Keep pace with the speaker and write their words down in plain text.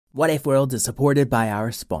What If World is supported by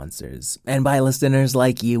our sponsors and by listeners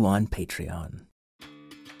like you on Patreon.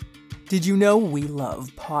 Did you know we love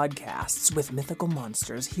podcasts with mythical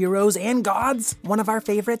monsters, heroes, and gods? One of our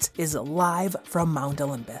favorites is Live from Mount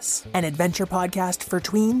Olympus, an adventure podcast for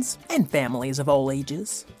tweens and families of all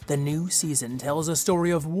ages. The new season tells a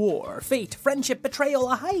story of war, fate, friendship,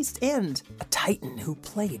 betrayal, a heist, and a titan who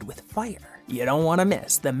played with fire. You don't want to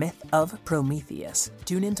miss the myth of Prometheus.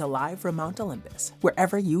 Tune into Live from Mount Olympus,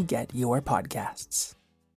 wherever you get your podcasts.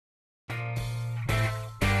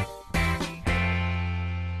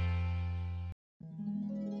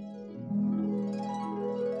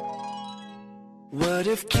 What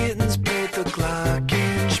if kittens played the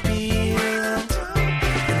glockenspiel?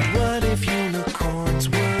 And what if unicorns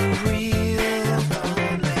were real?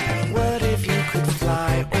 What if you could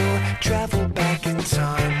fly or travel back in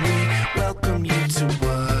time? We welcome you to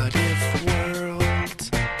What If World.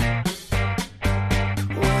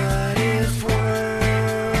 What If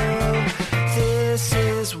World? This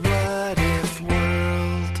is What If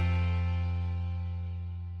World.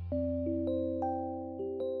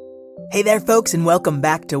 Hey there, folks, and welcome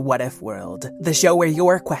back to What If World, the show where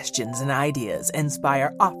your questions and ideas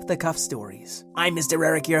inspire off-the-cuff stories. I'm Mr.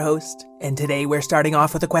 Eric, your host, and today we're starting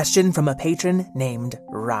off with a question from a patron named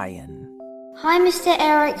Ryan. Hi, Mr.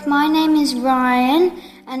 Eric. My name is Ryan,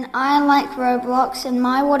 and I like Roblox, and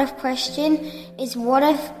my what if question is, what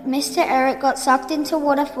if Mr. Eric got sucked into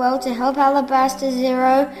What If World to help Alabaster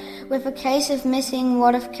Zero with a case of missing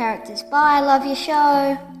what if characters? Bye, love your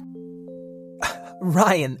show.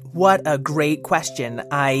 Ryan, what a great question.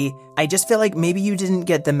 I just feel like maybe you didn't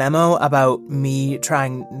get the memo about me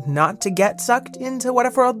trying not to get sucked into What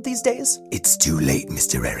If World these days. It's too late,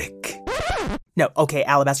 Mr. Eric. No, okay,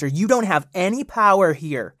 Alabaster, you don't have any power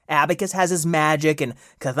here. Abacus has his magic, and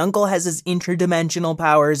Cthulhu has his interdimensional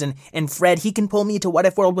powers, and Fred, he can pull me to What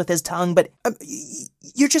If World with his tongue, but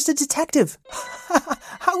you're just a detective.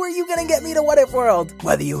 How are you gonna get me to What If World?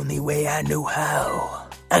 Well, the only way I know how.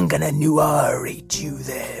 I'm gonna narrate you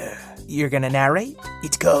there. You're gonna narrate?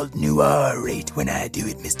 It's called narrate when I do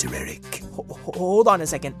it, Mr. Eric. Hold on a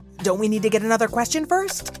second. Don't we need to get another question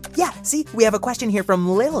first? Yeah, see, we have a question here from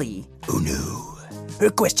Lily. Oh no, her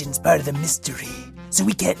question's part of the mystery, so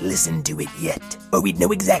we can't listen to it yet, or we'd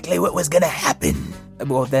know exactly what was gonna happen.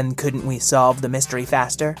 Well, then couldn't we solve the mystery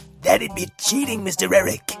faster? That'd be cheating, Mr.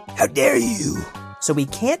 Eric. How dare you? So we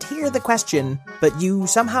can't hear the question, but you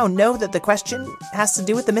somehow know that the question has to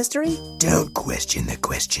do with the mystery? Don't question the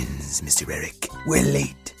questions, Mr. Eric. We're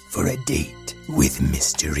late for a date with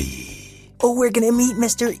Mystery. Oh, we're gonna meet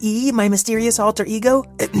Mr. E, my mysterious alter ego?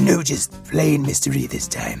 No, just plain Mystery this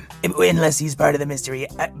time. Unless he's part of the mystery,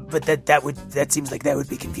 but that seems like that would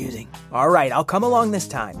be confusing. All right, I'll come along this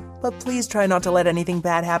time. But please try not to let anything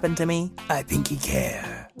bad happen to me. I pinky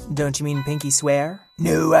care. Don't you mean pinky swear?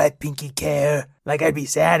 No, I pinky care. Like, I'd be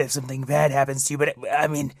sad if something bad happens to you, but I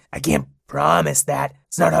can't promise that.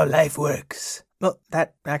 It's not how life works. Well,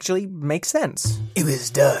 that actually makes sense. It was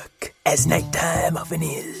dark, as nighttime often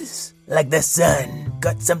is. Like the sun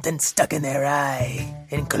got something stuck in their eye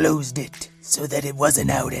and closed it so that it wasn't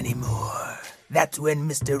out anymore. That's when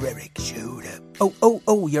Mr. Eric showed up.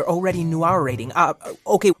 Oh, you're already narrating.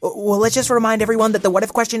 Okay, well, let's just remind everyone that the what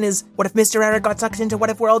if question is, what if Mr. Eric got sucked into What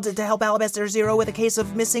If World to help Alabaster Zero with a case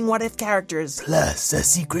of missing what if characters? Plus a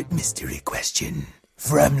secret mystery question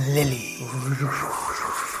from Lily.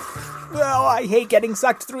 Oh, I hate getting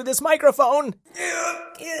sucked through this microphone.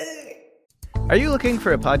 Are you looking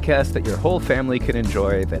for a podcast that your whole family can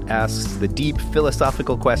enjoy that asks the deep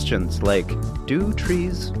philosophical questions like, do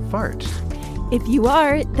trees fart? If you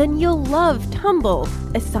are, then you'll love Tumble,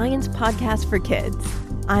 a science podcast for kids.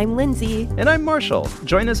 I'm Lindsay. And I'm Marshall.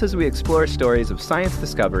 Join us as we explore stories of science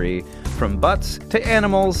discovery, from butts to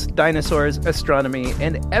animals, dinosaurs, astronomy,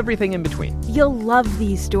 and everything in between. You'll love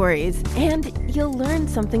these stories, and you'll learn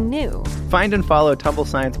something new. Find and follow Tumble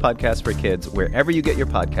Science Podcast for Kids wherever you get your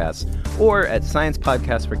podcasts, or at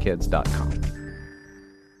sciencepodcastforkids.com.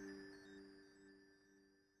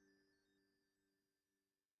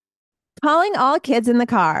 Calling all kids in the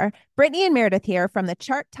car. Brittany and Meredith here from the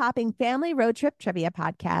chart-topping Family Road Trip Trivia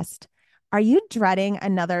Podcast. Are you dreading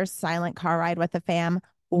another silent car ride with the fam?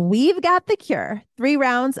 We've got the cure. 3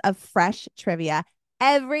 rounds of fresh trivia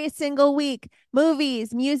every single week.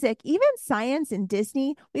 Movies, music, even science and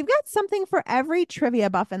Disney. We've got something for every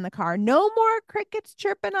trivia buff in the car. No more crickets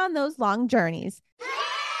chirping on those long journeys.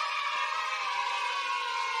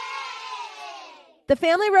 The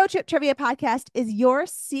Family Road Trip Trivia Podcast is your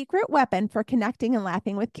secret weapon for connecting and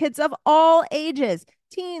laughing with kids of all ages.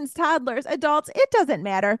 Teens, toddlers, adults, it doesn't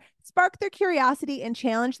matter. Spark their curiosity and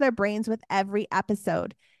challenge their brains with every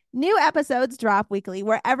episode. New episodes drop weekly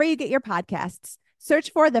wherever you get your podcasts.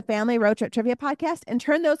 Search for the Family Road Trip Trivia Podcast and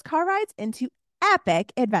turn those car rides into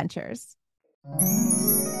epic adventures.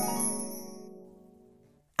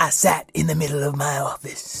 I sat in the middle of my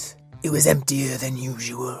office. It was emptier than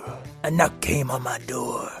usual. A knock came on my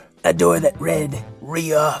door. A door that read,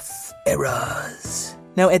 "Re-off errors."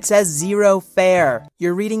 No, it says zero fare.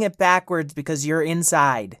 You're reading it backwards because you're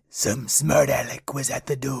inside. Some smart aleck was at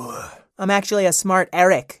the door. I'm actually a smart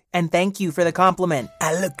Eric, and thank you for the compliment.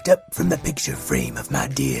 I looked up from the picture frame of my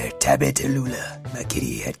dear Tabetalula. My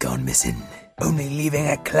kitty had gone missing, only leaving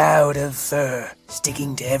a cloud of fur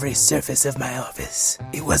sticking to every surface of my office.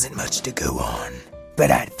 It wasn't much to go on,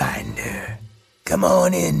 but I'd find her. "Come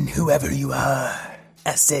on in, whoever you are,"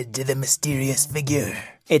 I said to the mysterious figure.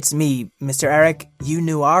 "It's me, Mr. Eric. You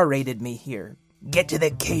noir rated me here." "Get to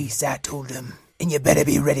the case," I told him, "and you better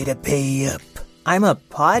be ready to pay up." "I'm a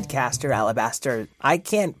podcaster, Alabaster. I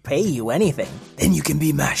can't pay you anything." "Then you can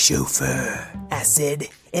be my chauffeur," I said,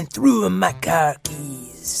 and threw him my car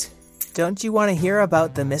keys. "Don't you want to hear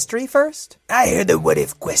about the mystery first?" "I heard the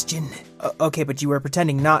what-if question." Okay, but you were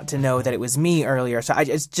pretending not to know that it was me earlier, so I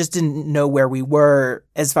just didn't know where we were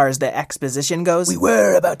as far as the exposition goes. "We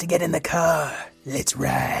were about to get in the car. Let's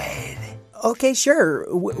ride." "Okay, sure.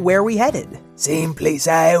 Where are we headed?" "Same place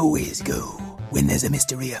I always go when there's a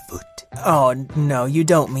mystery afoot." "Oh, no, you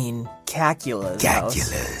don't mean Cacula's house."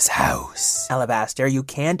 "Cacula's house. Alabaster, you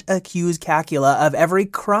can't accuse Cacula of every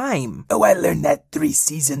crime." "Oh, I learned that 3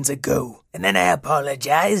 seasons ago. And then I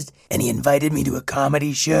apologized, and he invited me to a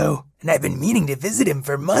comedy show. And I've been meaning to visit him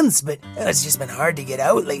for months, but it's just been hard to get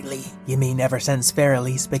out lately." "You mean ever since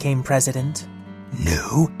Feralise became president?"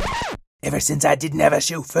 "No. Ever since I didn't have a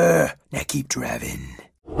chauffeur. Now keep driving."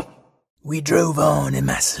 We drove on in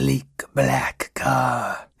my sleek black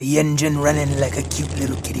car, the engine running like a cute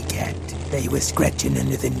little kitty cat that he was scratching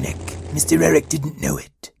under the neck. Mr. Eric didn't know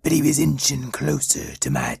it, but he was inching closer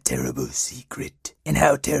to my terrible secret, and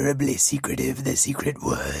how terribly secretive the secret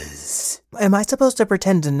was. Am I supposed to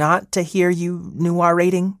pretend not to hear you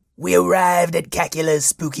noir-rating? We arrived at Cacula's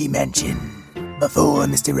spooky mansion before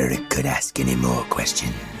Mr. Eric could ask any more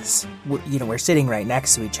questions. We're sitting right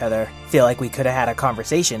next to each other. Feel like we could have had a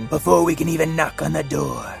conversation. Before we can even knock on the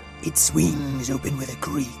door, it swings open with a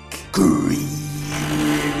creak.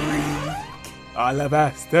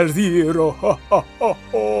 Alabaster Zero, ho, ho, ho,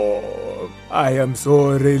 ho. I am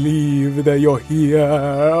so relieved that you're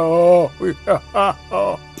here.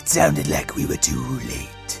 It sounded like we were too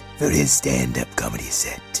late for his stand-up comedy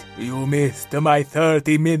set. You missed my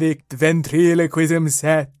 30-minute ventriloquism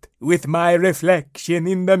set with my reflection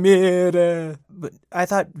in the mirror. But I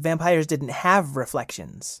thought vampires didn't have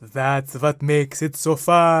reflections. That's what makes it so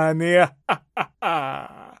funny.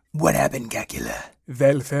 What happened, Cacula?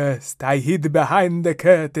 Well, first I hid behind the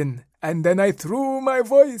curtain, and then I threw my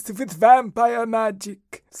voice with vampire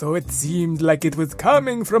magic, so it seemed like it was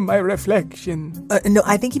coming from my reflection. No,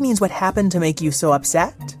 I think he means what happened to make you so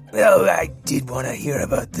upset. Well, I did want to hear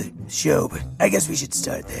about the show, but I guess we should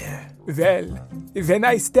start there. Well, when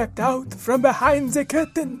I stepped out from behind the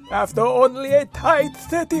curtain, after only a tight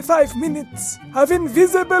 35 minutes of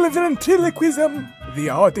invisible ventriloquism, the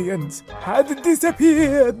audience had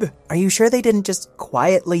disappeared. Are you sure they didn't just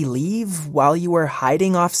quietly leave while you were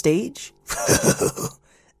hiding off stage?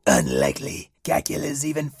 Unlikely. Cacula's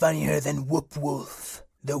even funnier than Whoop Wolf,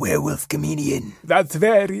 the werewolf comedian. That's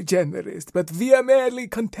very generous, but we are merely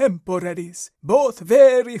contemporaries, both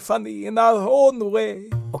very funny in our own way.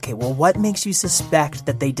 Okay, well, what makes you suspect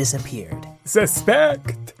that they disappeared?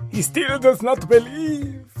 Suspect? He still does not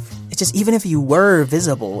believe. It's just, even if you were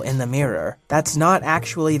visible in the mirror, that's not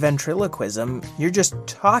actually ventriloquism. You're just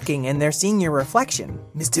talking and they're seeing your reflection.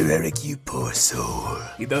 Mr. Eric, you poor soul.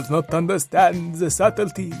 He does not understand the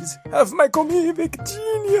subtleties of my comedic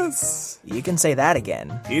genius. You can say that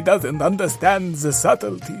again. He doesn't understand the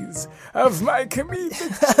subtleties of my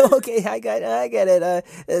comedic Okay, I get it.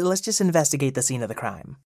 Let's just investigate the scene of the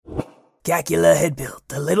crime. Cacula had built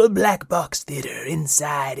a little black box theater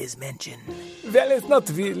inside his mansion. Well, it's not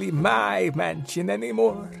really my mansion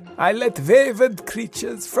anymore. I let wayward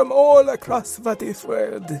creatures from all across this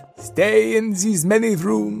world stay in these many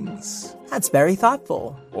rooms. That's very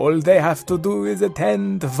thoughtful. All they have to do is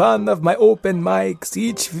attend one of my open mics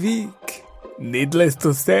each week. Needless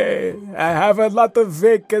to say, I have a lot of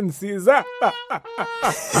vacancies.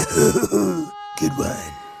 Good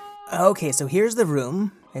one. Okay, so here's the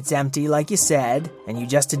room. It's empty, like you said, and you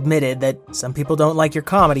just admitted that some people don't like your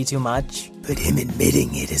comedy too much. But him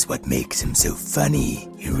admitting it is what makes him so funny.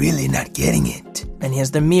 You're really not getting it. And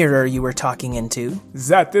here's the mirror you were talking into.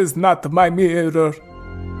 That is not my mirror.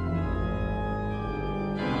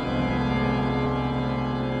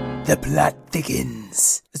 The plot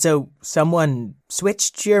thickens. So, someone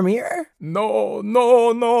switched your mirror? No.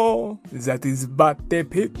 That is but a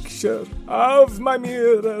picture of my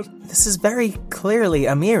mirror. This is very clearly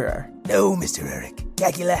a mirror. No, Mr. Eric.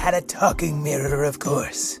 Cacula had a talking mirror, of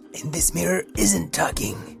course. And this mirror isn't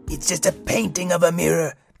talking. It's just a painting of a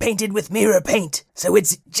mirror, painted with mirror paint, so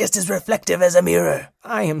it's just as reflective as a mirror.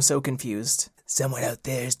 I am so confused. Someone out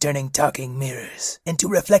there is turning talking mirrors into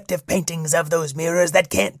reflective paintings of those mirrors that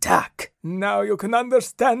can't talk. Now you can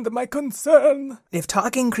understand my concern. If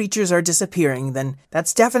talking creatures are disappearing, then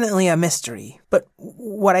that's definitely a mystery. But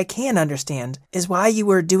what I can't understand is why you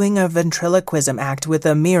were doing a ventriloquism act with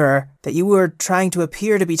a mirror that you were trying to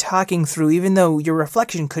appear to be talking through, even though your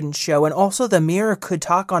reflection couldn't show, and also the mirror could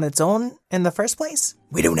talk on its own in the first place?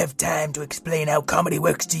 We don't have time to explain how comedy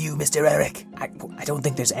works to you, Mr. Eric. I don't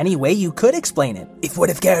think there's any way you could explain it. If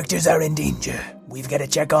what if characters are in danger, we've got to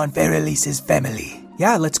check on Feralise's family.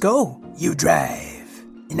 Yeah, let's go. You drive.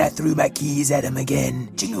 And I threw my keys at him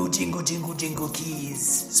again. Jingle, jingle, jingle, jingle keys.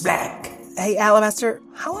 Splack. Hey, Alabaster,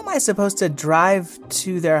 how am I supposed to drive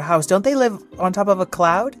to their house? Don't they live on top of a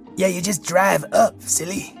cloud? Yeah, you just drive up,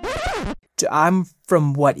 silly. I'm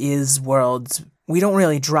from What Is Worlds. We don't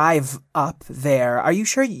really drive up there. Are you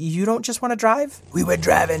sure you don't just want to drive? We were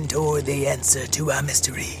driving toward the answer to our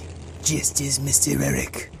mystery, just as Mr.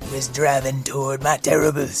 Eric was driving toward my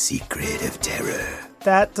terrible secret of terror.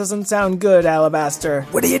 That doesn't sound good, Alabaster.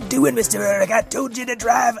 What are you doing, Mr. Eric? I told you to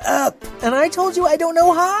drive up. And I told you I don't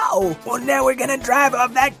know how. Well, now we're gonna drive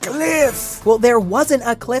off that cliff. Well, there wasn't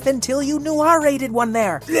a cliff until you narrated one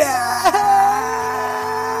there.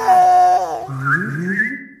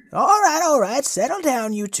 All right, settle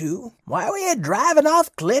down, you two. Why were you driving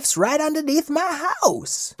off cliffs right underneath my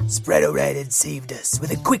house? Spreadorat had saved us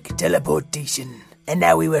with a quick teleportation, and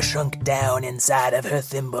now we were shrunk down inside of her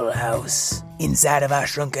thimble house. Inside of our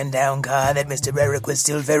shrunken down car that Mr. Eric was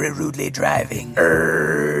still very rudely driving.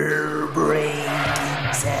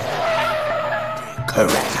 Breaking sound.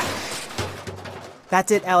 Crash.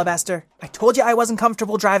 That's it, Alabaster. I told you I wasn't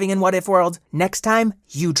comfortable driving in What If World. Next time,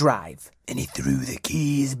 you drive. And he threw the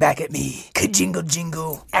keys back at me. Ka-jingle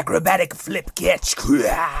jingle. Acrobatic flip catch.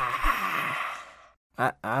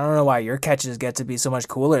 I don't know why your catches get to be so much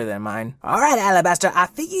cooler than mine. All right, Alabaster, I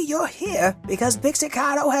figure you're here because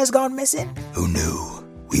Pixicado has gone missing. Oh no,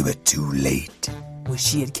 we were too late. Was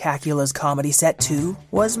she at Cacula's comedy set too?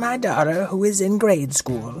 Was my daughter, who is in grade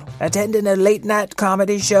school, attending a late-night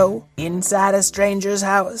comedy show inside a stranger's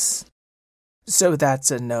house? So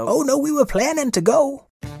that's a no. Oh no, we were planning to go.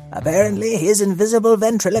 Apparently, his invisible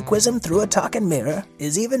ventriloquism through a talking mirror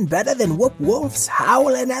is even better than Whoop Wolf's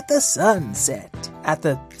howling at the sunset. At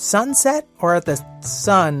the sunset or at the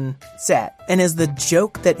sunset? And is the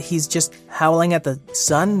joke that he's just howling at the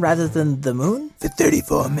sun rather than the moon? For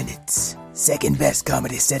 34 minutes. Second best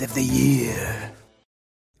comedy set of the year.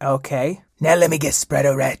 Okay. Now let me guess,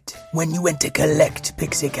 Spreadorat. When you went to collect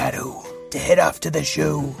Pixicado to head off to the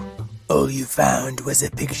show, all you found was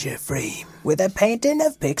a picture frame. With a painting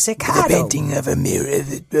of Pixicado. With a painting of a mirror of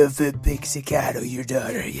Pixicado, your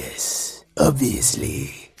daughter, yes.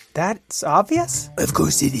 Obviously. That's obvious? Of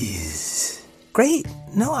course it is. Great.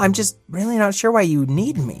 No, I'm just really not sure why you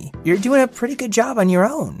need me. You're doing a pretty good job on your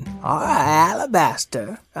own.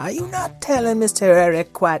 Alabaster, are you not telling Mr.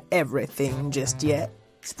 Eric quite everything just yet?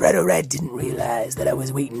 Spreadorat didn't realize that I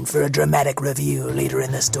was waiting for a dramatic reveal later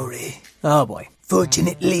in the story. Oh boy.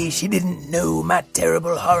 Fortunately, she didn't know my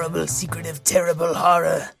terrible, horrible secret of terrible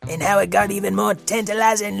horror, and how it got even more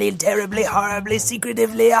tantalizingly, terribly, horribly,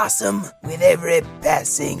 secretively awesome with every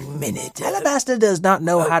passing minute. Alabaster does not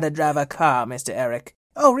know how to drive a car, Mr. Eric.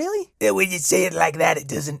 Oh, really? When you say it like that, it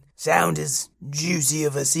doesn't sound as juicy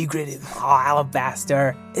of a secret. Oh,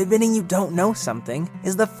 Alabaster, admitting you don't know something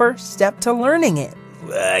is the first step to learning it.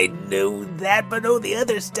 I know that, but all the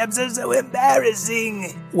other steps are so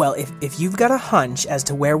embarrassing. Well, if you've got a hunch as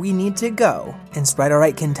to where we need to go, and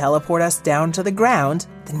Spreadorat can teleport us down to the ground,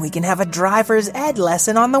 then we can have a driver's ed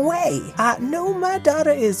lesson on the way. No, my daughter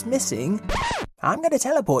is missing. I'm gonna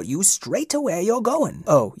teleport you straight to where you're going.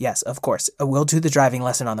 Oh, yes, of course. We'll do the driving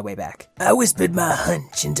lesson on the way back. I whispered my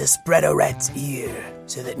hunch into Spreadorat's ear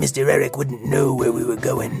so that Mr. Eric wouldn't know where we were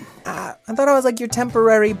going. I thought I was like your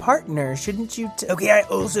temporary partner. Shouldn't you Okay, I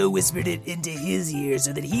also whispered it into his ear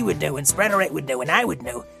so that he would know and Spreadorat would know and I would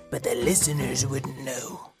know, but the listeners wouldn't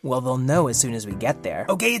know. Well, they'll know as soon as we get there.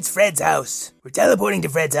 Okay, it's Fred's house. We're teleporting to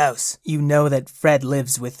Fred's house. You know that Fred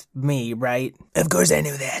lives with me, right? Of course I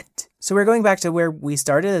know that. So we're going back to where we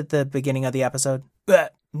started at the beginning of the episode?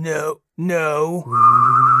 No.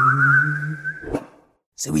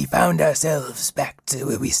 So we found ourselves back to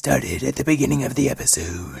where we started at the beginning of the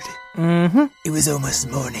episode. It was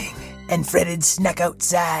almost morning, and Fred had snuck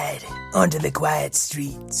outside onto the quiet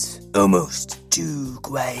streets. Almost too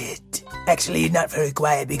quiet. Actually, not very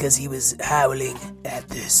quiet because he was howling at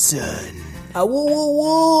the sun. Whoa, whoa,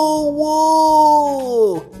 whoa,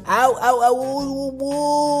 whoa! Ow, ow, ow, whoa,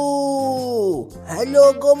 whoa!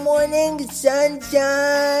 Hello, good morning, sunshine!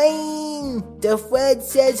 The Fred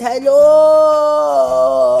says hello!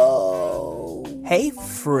 Hey,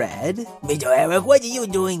 Fred. Mr. Eric, what are you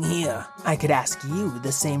doing here? I could ask you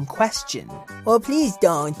the same question. Well, please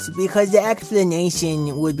don't, because the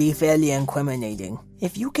explanation would be fairly incriminating.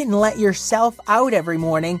 If you can let yourself out every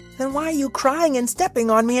morning, then why are you crying and stepping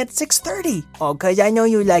on me at 6:30? Oh, 'cause I know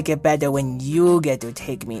you like it better when you get to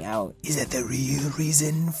take me out. Is that the real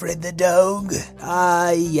reason, Fred the dog?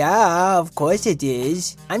 Yeah, of course it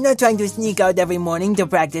is. I'm not trying to sneak out every morning to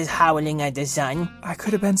practice howling at the sun. I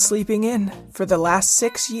could have been sleeping in for the last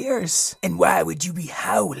 6 years. And why would you be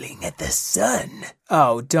howling at the sun?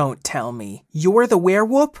 Oh, don't tell me. You're the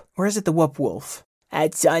werewolf, or is it the whoop wolf?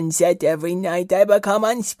 At sunset every night, I become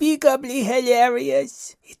unspeakably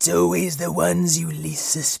hilarious. It's always the ones you least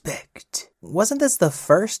suspect. Wasn't this the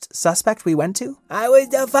first suspect we went to? I was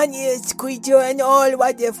the funniest creature in all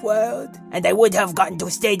What If World, and I would have gotten to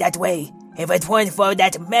stay that way if it weren't for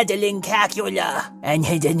that meddling calcula and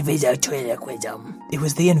his invisitriloquism. It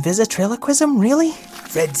was the invisitriloquism, really?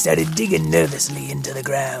 Fred started digging nervously into the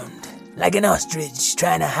ground. Like an ostrich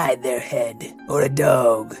trying to hide their head, or a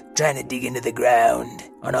dog trying to dig into the ground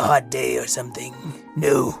on a hot day or something.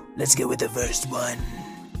 No, let's go with the first one.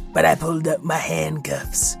 But I pulled up my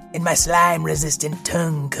handcuffs and my slime-resistant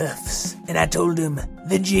tongue cuffs, and I told him,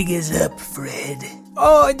 the jig is up, Fred.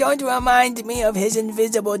 Oh, don't remind me of his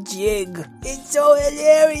invisible jig. It's so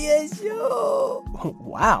hilarious. Oh.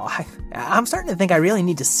 Wow, I'm starting to think I really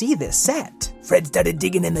need to see this set. Fred started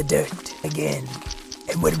digging in the dirt again.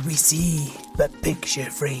 And what did we see but picture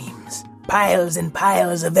frames? Piles and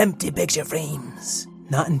piles of empty picture frames.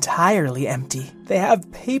 Not entirely empty. They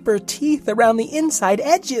have paper teeth around the inside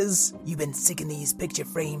edges. You've been sicking these picture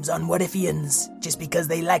frames on What-Ifians just because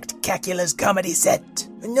they liked Calcula's comedy set.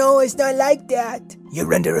 No, it's not like that.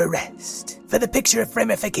 You're under arrest for the picture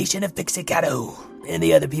framification of Pixicado and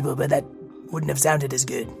the other people, but that wouldn't have sounded as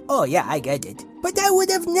good. Oh, yeah, I get it. But I would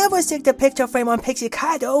have never sticked a picture frame on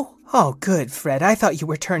Pixicado. Oh, good, Fred. I thought you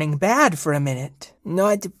were turning bad for a minute.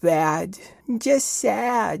 Not bad. Just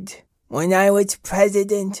sad. When I was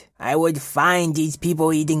president, I would find these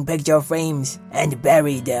people eating picture frames and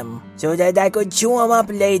bury them so that I could chew them up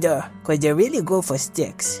later, 'cause they're really good for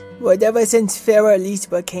sticks. But ever since Farrelise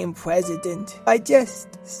became president, I just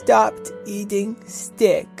stopped eating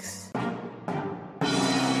sticks.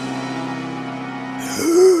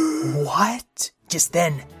 What? Just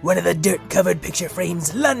then, one of the dirt-covered picture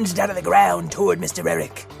frames lunged out of the ground toward Mr.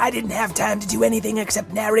 Eric. I didn't have time to do anything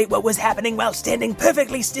except narrate what was happening while standing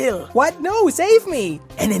perfectly still. What? No, save me!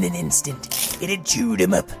 And in an instant, it had chewed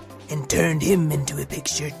him up and turned him into a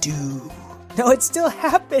picture too. No, it's still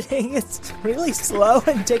happening. It's really slow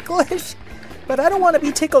and ticklish. But I don't want to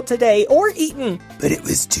be tickled today or eaten. But it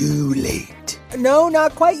was too late. No,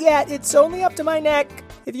 not quite yet. It's only up to my neck.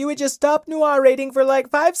 If you would just stop narrating for like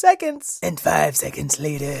 5 seconds. And 5 seconds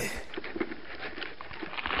later,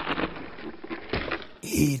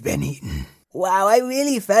 he'd been eaten. Wow, I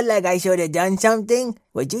really felt like I should have done something.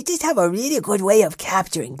 But you just have a really good way of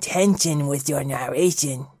capturing tension with your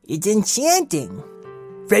narration. It's enchanting.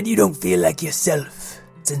 Fred, you don't feel like yourself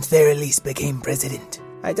since Farrelise became president.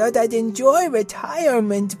 I thought I'd enjoy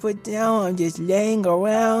retirement, but now I'm just laying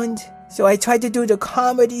around. So I tried to do the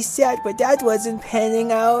comedy set, but that wasn't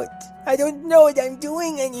panning out. I don't know what I'm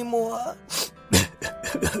doing anymore.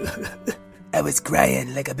 I was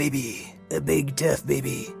crying like a baby. A big, tough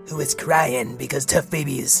baby who was crying because tough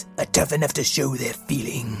babies are tough enough to show their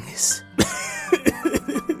feelings.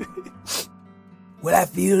 Well, I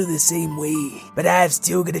feel the same way, but I've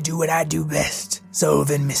still got to do what I do best,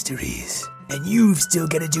 solving mysteries. And you've still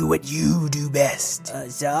got to do what you do best.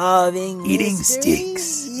 Solving eating mysteries?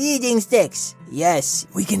 Sticks. Eating sticks, yes.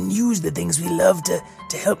 We can use the things we love to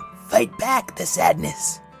help fight back the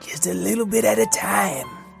sadness. Just a little bit at a time.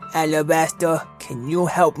 Alabaster, can you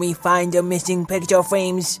help me find the missing picture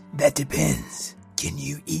frames? That depends. Can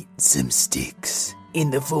you eat some sticks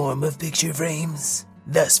in the form of picture frames,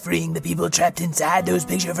 thus freeing the people trapped inside those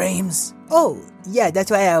picture frames? Oh, yeah, that's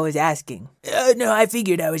why I was asking. No, I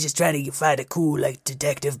figured I was just trying to find a cool, like,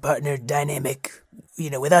 detective partner dynamic,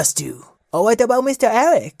 with us two. Oh, what about Mr.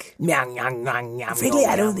 Eric? Frankly,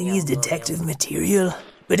 I don't think he's detective material,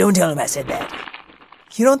 but don't tell him I said that.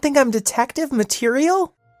 You don't think I'm detective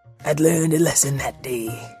material? I'd learned a lesson that day,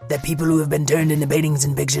 that people who have been turned into paintings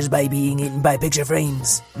and pictures by being eaten by picture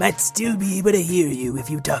frames might still be able to hear you if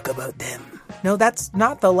you talk about them. No, that's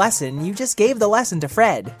not the lesson. You just gave the lesson to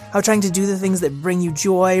Fred. How trying to do the things that bring you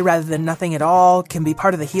joy rather than nothing at all can be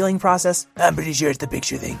part of the healing process. I'm pretty sure it's the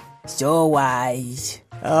picture thing. So wise.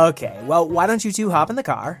 Okay, well, why don't you two hop in the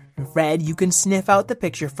car? Fred, you can sniff out the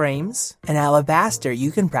picture frames. And Alabaster,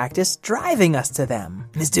 you can practice driving us to them.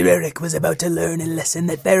 Mr. Eric was about to learn a lesson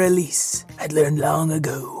that Berelise had learned long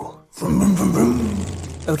ago. Vroom, vroom, vroom, vroom.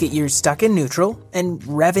 Okay, you're stuck in neutral, and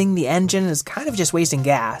revving the engine is kind of just wasting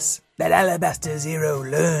gas. That Alabaster Zero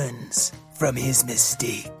learns from his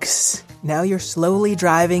mistakes. Now you're slowly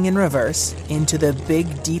driving in reverse into the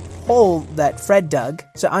big deep hole that Fred dug.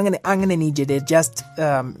 So I'm gonna need you to just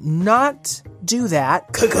not do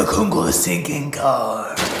that. Kungle sinking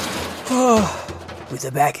car. With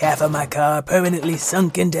the back half of my car permanently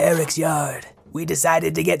sunk into Eric's yard, we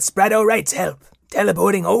decided to get Sprato Wright's help,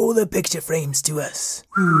 teleporting all the picture frames to us.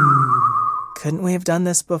 Couldn't we have done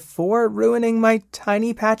this before ruining my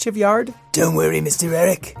tiny patch of yard? Don't worry, Mr.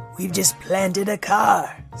 Eric. We've just planted a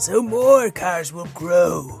car, so more cars will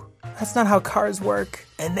grow. That's not how cars work.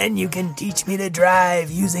 And then you can teach me to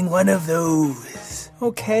drive using one of those.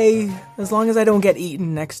 Okay, as long as I don't get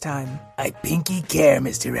eaten next time. I pinky care,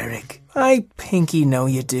 Mr. Eric. I pinky know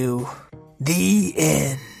you do. The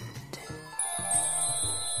end.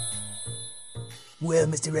 Well,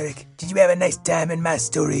 Mr. Eric, did you have a nice time in my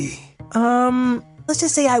story? Let's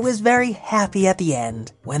just say I was very happy at the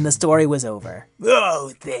end, when the story was over.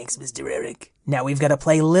 Oh, thanks, Mr. Eric. Now we've got to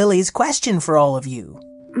play Lily's question for all of you.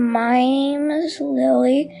 My name is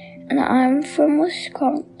Lily, and I'm from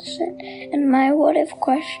Wisconsin. And my what if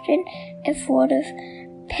question, if what if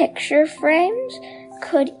picture frames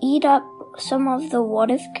could eat up some of the what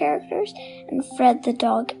if characters, and Fred the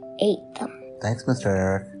dog ate them. Thanks, Mr.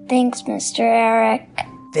 Eric. Thanks, Mr. Eric.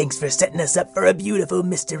 Thanks for setting us up for a beautiful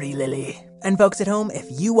mystery, Lily. And folks at home, if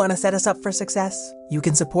you want to set us up for success, you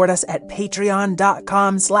can support us at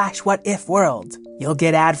patreon.com/whatifworld. You'll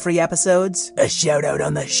get ad-free episodes, a shout out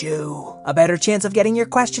on the show, a better chance of getting your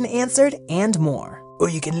question answered, and more. Or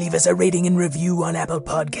you can leave us a rating and review on Apple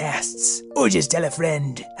Podcasts. Or just tell a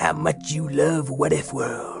friend how much you love What If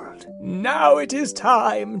World. Now it is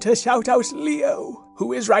time to shout out Leo,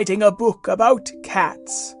 who is writing a book about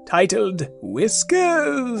cats, titled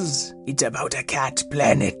Whiskers. It's about a cat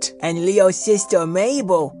planet. And Leo's sister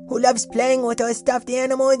Mabel, who loves playing with her stuffed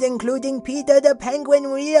animals, including Peter the Penguin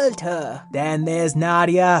Realtor. Then there's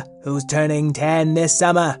Nadia, who's turning 10 this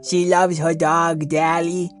summer. She loves her dog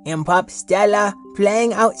Dally and pup Stella,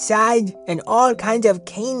 playing outside, and all kinds of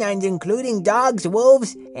canines, including dogs,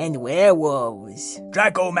 wolves, and werewolves.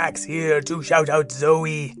 Draco Max here to shout out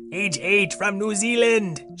Zoe, age 8 from New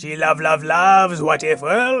Zealand. She loves What If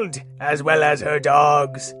World, as well as her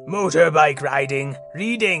dogs, motorbike riding,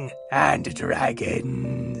 reading, and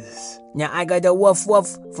dragons. Now I got a woof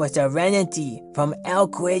woof for Serenity from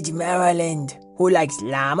Elkridge, Maryland, who likes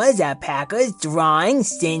llamas, alpacas, drawing,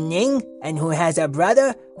 singing, and who has a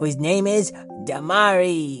brother whose name is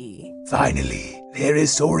Damari. Finally, there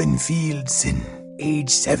is Soren Fieldson, age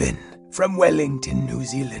 7, from Wellington, New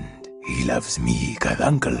Zealand. He loves me,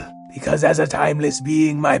 Carbuncle, because as a timeless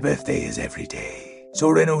being, my birthday is every day.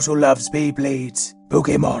 Soren also loves Beyblades,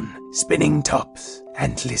 Pokemon, spinning tops,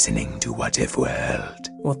 and listening to What If World.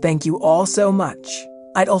 Well, thank you all so much.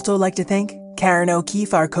 I'd also like to thank Karen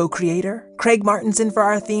O'Keefe, our co-creator, Craig Martinson for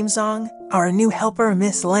our theme song, our new helper,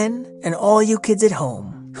 Miss Lynn, and all you kids at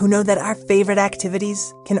home who know that our favorite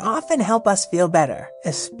activities can often help us feel better,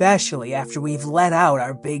 especially after we've let out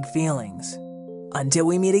our big feelings. Until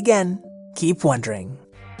we meet again, keep wondering.